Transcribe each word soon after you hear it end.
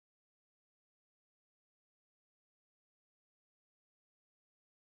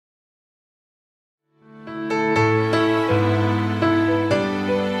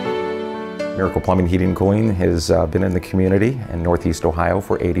Miracle Plumbing, Heating, and Cooling has been in the community in Northeast Ohio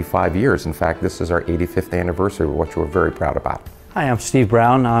for 85 years. In fact, this is our 85th anniversary, which we're very proud about. Hi, I'm Steve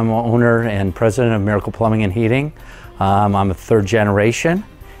Brown. I'm owner and president of Miracle Plumbing and Heating. I'm a third generation,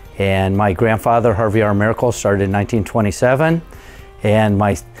 and my grandfather, Harvey R. Miracle, started in 1927. And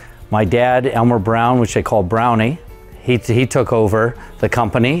my dad, Elmer Brown, which they call Brownie, he took over the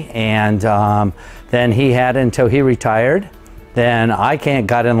company, and then he had it until he retired. Then I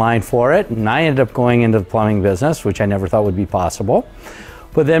got in line for it, and I ended up going into the plumbing business, which I never thought would be possible.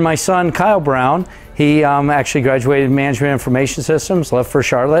 But then my son, Kyle Brown, he actually graduated in Management Information Systems, left for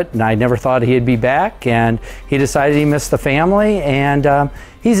Charlotte, and I never thought he'd be back, and he decided he missed the family, and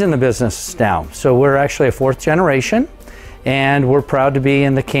he's in the business now. So we're actually a fourth generation, and we're proud to be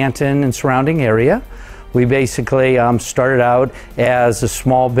in the Canton and surrounding area. We basically started out as a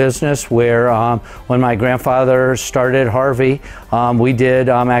small business where when my grandfather started Harvey, we did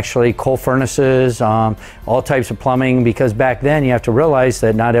actually coal furnaces, all types of plumbing, because back then you have to realize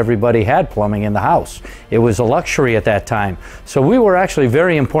that not everybody had plumbing in the house. It was a luxury at that time. So we were actually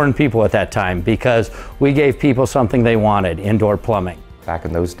very important people at that time because we gave people something they wanted, indoor plumbing. Back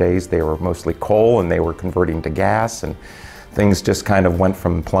in those days, they were mostly coal and they were converting to gas, and things just kind of went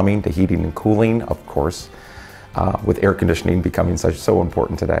from plumbing to heating and cooling, of course, with air conditioning becoming so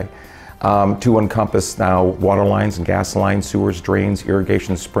important today, to encompass now water lines and gas lines, sewers, drains,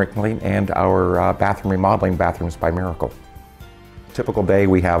 irrigation, sprinkling, and our bathroom remodeling, Bathrooms by Miracle. Typical day,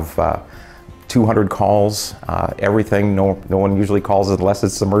 we have 200 calls, everything. No one usually calls unless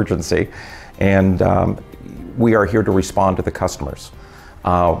it's emergency, and we are here to respond to the customers.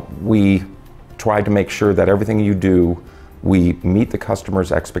 We try to make sure that everything you do, we meet the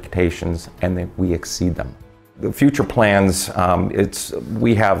customer's expectations and that we exceed them. The future plans,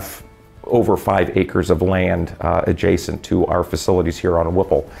 we have over 5 acres of land adjacent to our facilities here on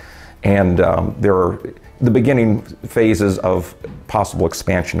Whipple. And there are the beginning phases of possible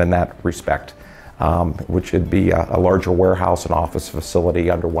expansion in that respect, which would be a larger warehouse and office facility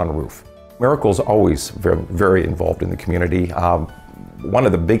under one roof. Miracle's always very involved in the community. One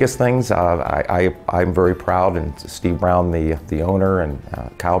of the biggest things, I'm very proud, and Steve Brown, the owner, and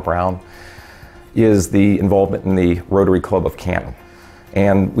Kyle Brown, is the involvement in the Rotary Club of Canton.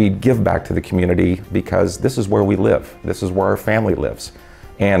 And we give back to the community because this is where we live. This is where our family lives.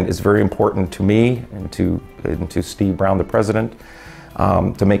 And it's very important to me and to Steve Brown, the president,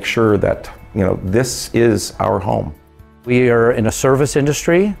 to make sure that this is our home. We are in a service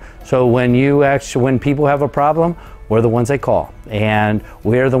industry, so when people have a problem, we're the ones they call, and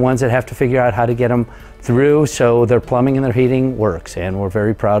we're the ones that have to figure out how to get them through so their plumbing and their heating works, and we're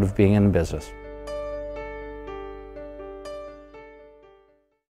very proud of being in the business.